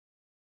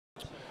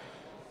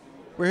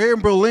We're here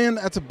in Berlin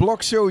at the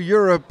Block Show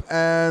Europe,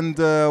 and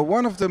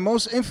one of the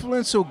most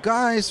influential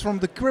guys from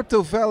the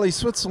Crypto Valley,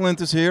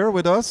 Switzerland, is here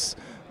with us.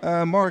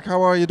 Marc,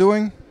 how are you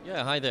doing?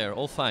 Yeah, hi there.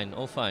 All fine,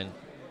 all fine.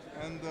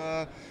 And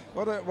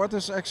what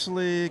is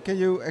actually? Can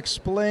you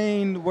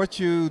explain what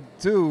you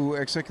do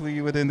exactly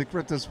within the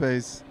crypto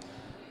space?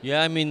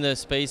 Yeah, I'm in the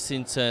space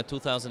since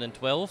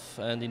 2012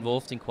 and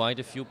involved in quite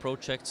a few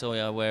projects. So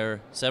I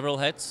wear several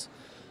hats,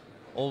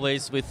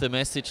 always with a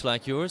message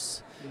like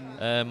yours.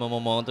 I'm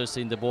among others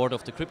in the board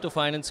of the Crypto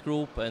Finance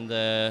Group and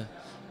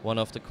one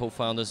of the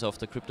co-founders of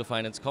the Crypto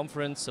Finance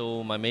Conference.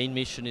 So my main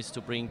mission is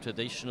to bring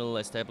traditional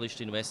established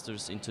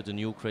investors into the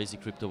new crazy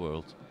crypto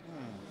world.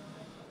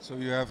 So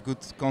you have good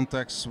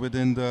contacts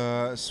within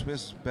the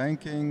Swiss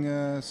banking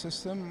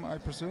system, I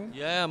presume?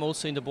 Yeah, I'm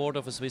also in the board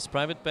of a Swiss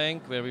private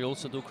bank where we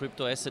also do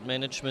crypto asset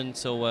management.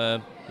 So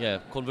yeah,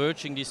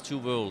 converging these two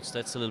worlds,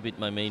 that's a little bit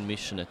my main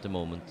mission at the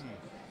moment.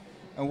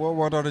 And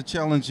what are the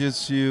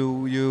challenges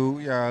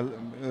you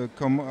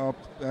come up?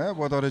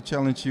 What are the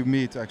challenges you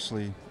meet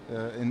actually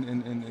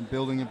in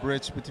building a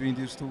bridge between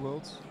these two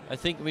worlds? I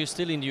think we're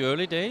still in the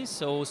early days,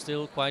 so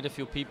still quite a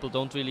few people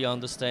don't really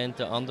understand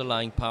the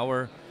underlying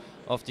power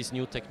of this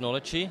new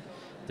technology.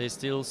 They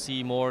still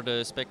see more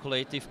the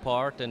speculative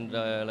part and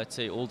let's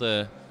say all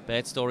the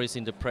bad stories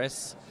in the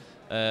press,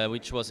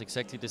 which was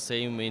exactly the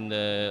same in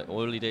the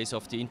early days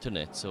of the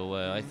internet. So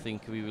I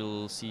think we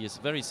will see a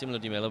very similar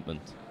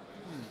development.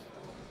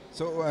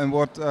 So, and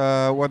what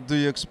do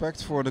you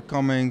expect for the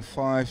coming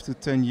 5 to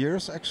 10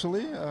 years,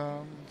 actually?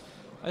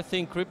 I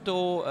think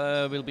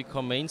crypto will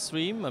become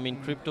mainstream. I mean,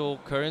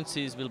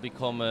 cryptocurrencies will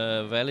become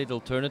a valid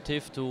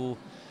alternative to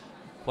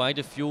quite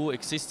a few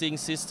existing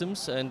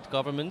systems and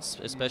governments,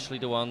 especially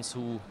the ones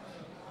who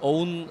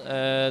own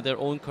their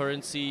own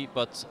currency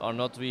but are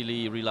not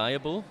really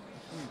reliable.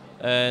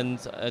 And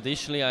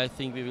additionally, I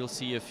think we will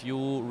see a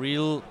few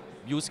real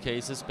use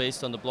cases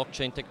based on the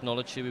blockchain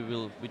technology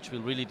which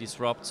will really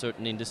disrupt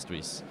certain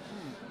industries.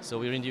 So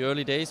we're in the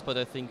early days, but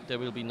I think there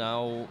will be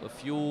now a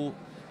few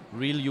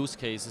real use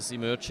cases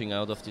emerging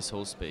out of this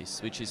whole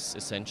space, which is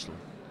essential.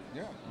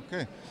 Yeah,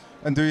 okay.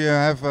 And do you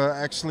have,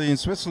 actually in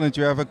Switzerland,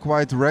 you have a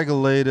quite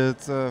regulated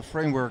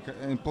framework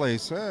in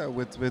place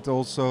with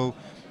also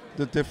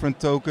the different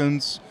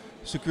tokens.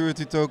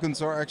 Security tokens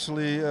are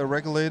actually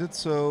regulated,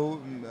 so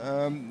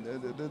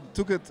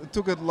it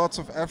took lots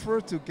of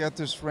effort to get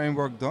this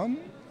framework done?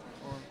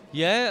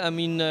 Yeah, I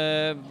mean,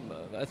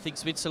 I think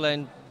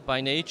Switzerland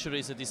by nature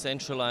is a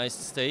decentralized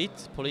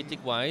state,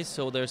 politic-wise,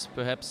 so there's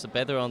perhaps a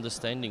better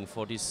understanding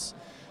for this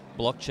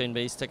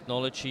blockchain-based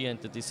technology and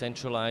the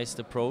decentralized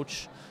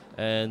approach,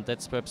 and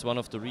that's perhaps one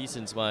of the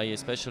reasons why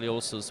especially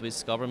also the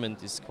Swiss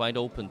government is quite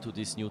open to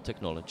this new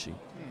technology.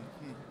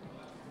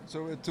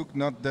 So it took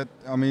not that.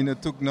 I mean,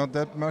 it took not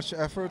that much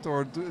effort,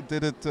 or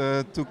did it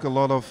took a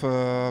lot of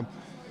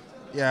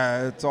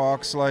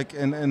talks? Like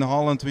in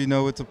Holland, we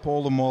know it's a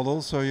polder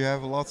model, so you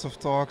have lots of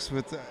talks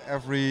with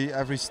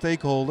every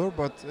stakeholder.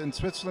 But in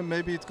Switzerland,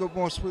 maybe it goes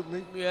more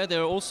smoothly. Yeah,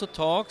 there are also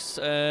talks,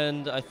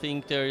 and I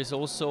think there is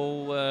also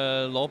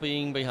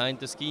lobbying behind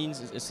the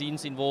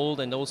scenes involved,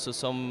 and also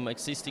some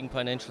existing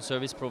financial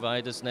service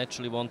providers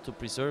naturally want to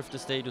preserve the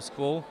status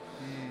quo.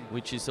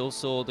 Which is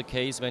also the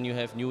case when you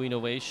have new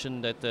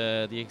innovation that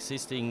the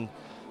existing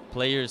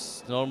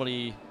players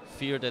normally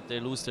fear that they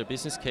lose their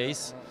business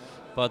case.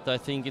 But I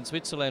think in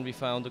Switzerland we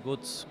found a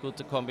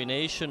good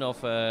combination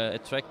of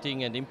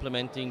attracting and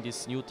implementing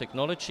this new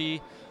technology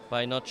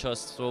by not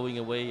just throwing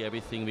away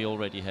everything we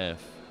already have.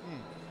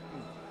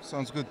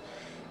 Sounds good.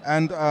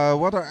 And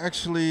what are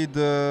actually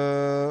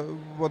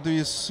what do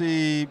you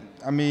see,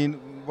 I mean,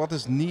 what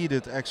is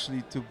needed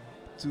actually to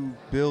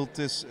build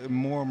this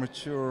more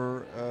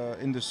mature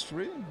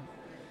industry?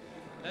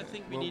 I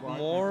think we need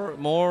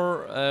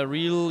more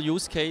real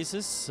use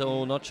cases,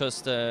 so not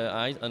just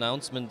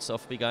announcements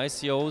of big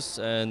ICOs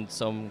and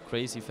some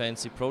crazy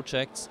fancy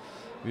projects.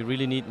 We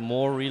really need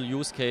more real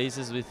use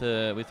cases with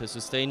a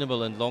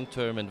sustainable and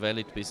long-term and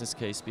valid business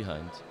case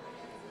behind.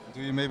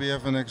 Do you maybe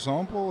have an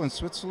example in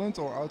Switzerland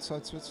or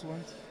outside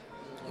Switzerland?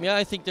 Yeah,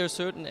 I think there are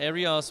certain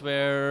areas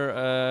where,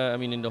 I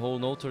mean, in the whole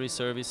notary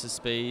services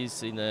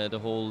space, in the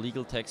whole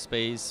legal tech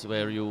space,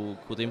 where you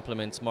could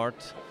implement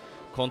smart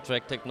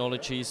contract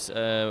technologies,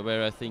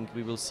 where I think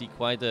we will see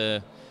quite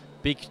a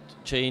big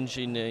change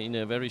in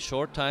a very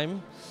short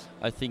time.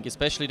 I think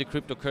especially the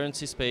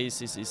cryptocurrency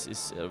space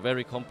is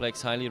very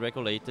complex, highly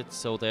regulated,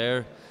 so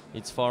there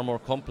it's far more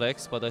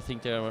complex, but I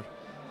think there are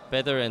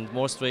better and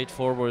more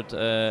straightforward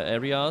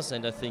areas,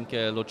 and I think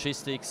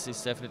logistics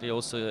is definitely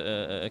also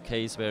a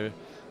case where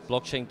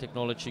blockchain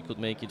technology could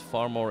make it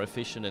far more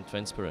efficient and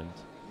transparent.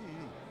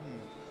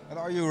 And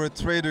are you a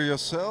trader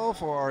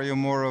yourself, or are you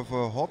more of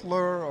a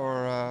hodler,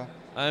 or?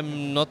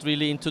 I'm not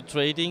really into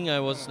trading.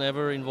 I was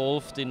never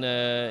involved in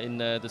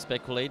the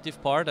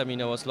speculative part. I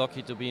mean, I was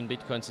lucky to be in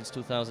Bitcoin since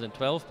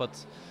 2012,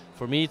 but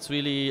for me it's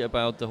really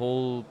about the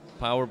whole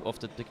power of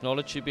the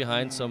technology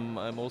behind. So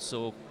I'm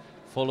also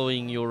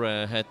following your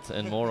hat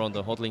and more on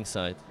the hodling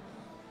side.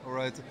 All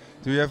right.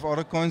 Do you have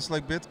other coins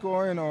like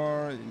Bitcoin,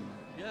 or?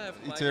 Yeah, I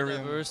have quite Ethereum. a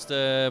diverse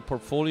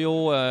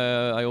portfolio.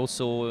 I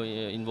also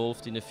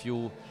involved in a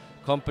few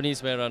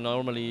companies where I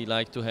normally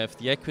like to have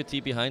the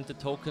equity behind the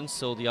tokens,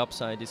 so the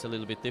upside is a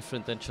little bit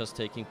different than just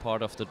taking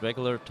part of the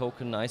regular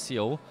token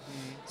ICO.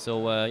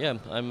 So yeah,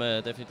 I'm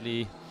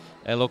definitely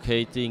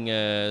allocating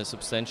a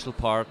substantial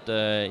part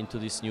into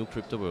this new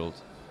crypto world.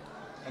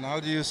 And how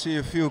do you see,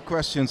 a few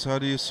questions, how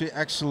do you see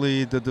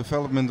actually the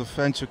development of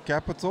venture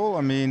capital?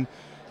 I mean,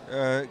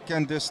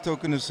 can this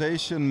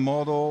tokenization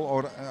model,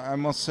 or I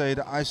must say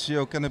the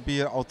ICO, can it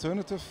be an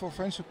alternative for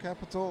venture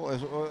capital,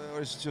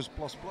 or is it just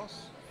plus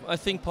plus? I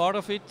think part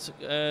of it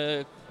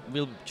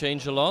will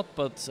change a lot,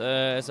 but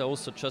as I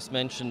also just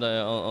mentioned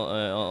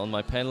on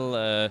my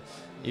panel,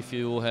 if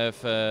you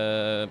have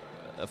a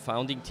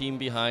founding team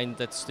behind,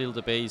 that's still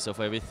the base of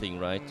everything,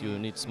 right? You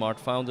need smart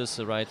founders,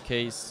 the right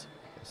case,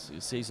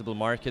 seizable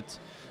market,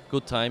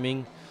 good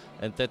timing,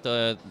 and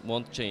that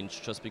won't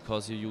change just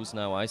because you use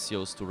now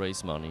ICOs to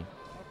raise money.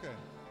 Okay.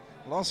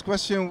 Last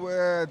question,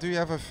 do you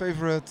have a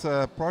favorite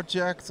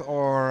project,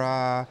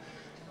 or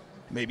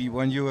maybe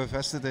one you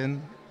invested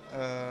in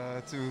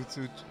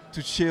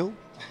to chill?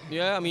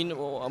 Yeah, I mean,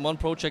 one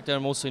project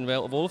I'm also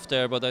involved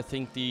there, but I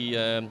think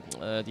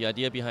the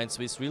idea behind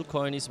Swiss Real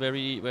Coin is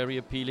very, very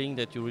appealing,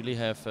 that you really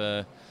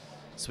have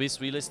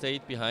Swiss real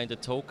estate behind a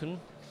token.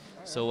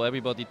 So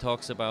everybody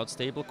talks about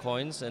stable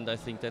coins, and I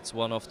think that's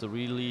one of the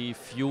really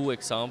few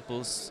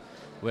examples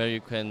where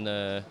you can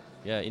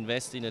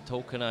invest in a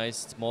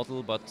tokenized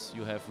model, but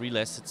you have real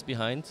assets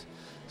behind.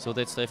 So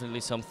that's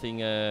definitely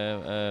something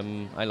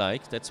I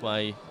like. That's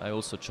why I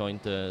also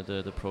joined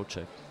the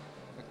project.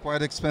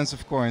 Quite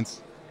expensive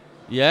coins.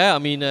 Yeah, I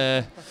mean,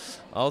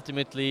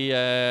 ultimately,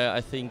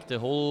 I think the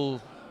whole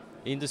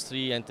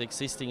industry and the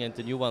existing and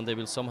the new one, they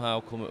will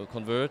somehow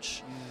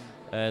converge,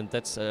 and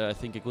that's, I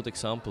think, a good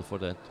example for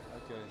that.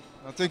 Okay.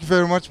 Well, thank you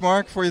very much,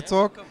 Marc, for your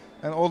talk, welcome.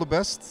 and all the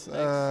best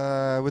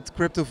with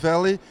Crypto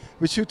Valley.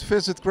 We should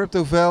visit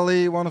Crypto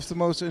Valley, one of the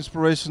most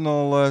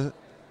inspirational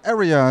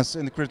areas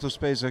in the crypto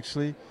space,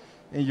 actually,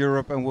 in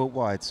Europe and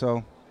worldwide.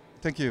 So,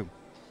 thank you.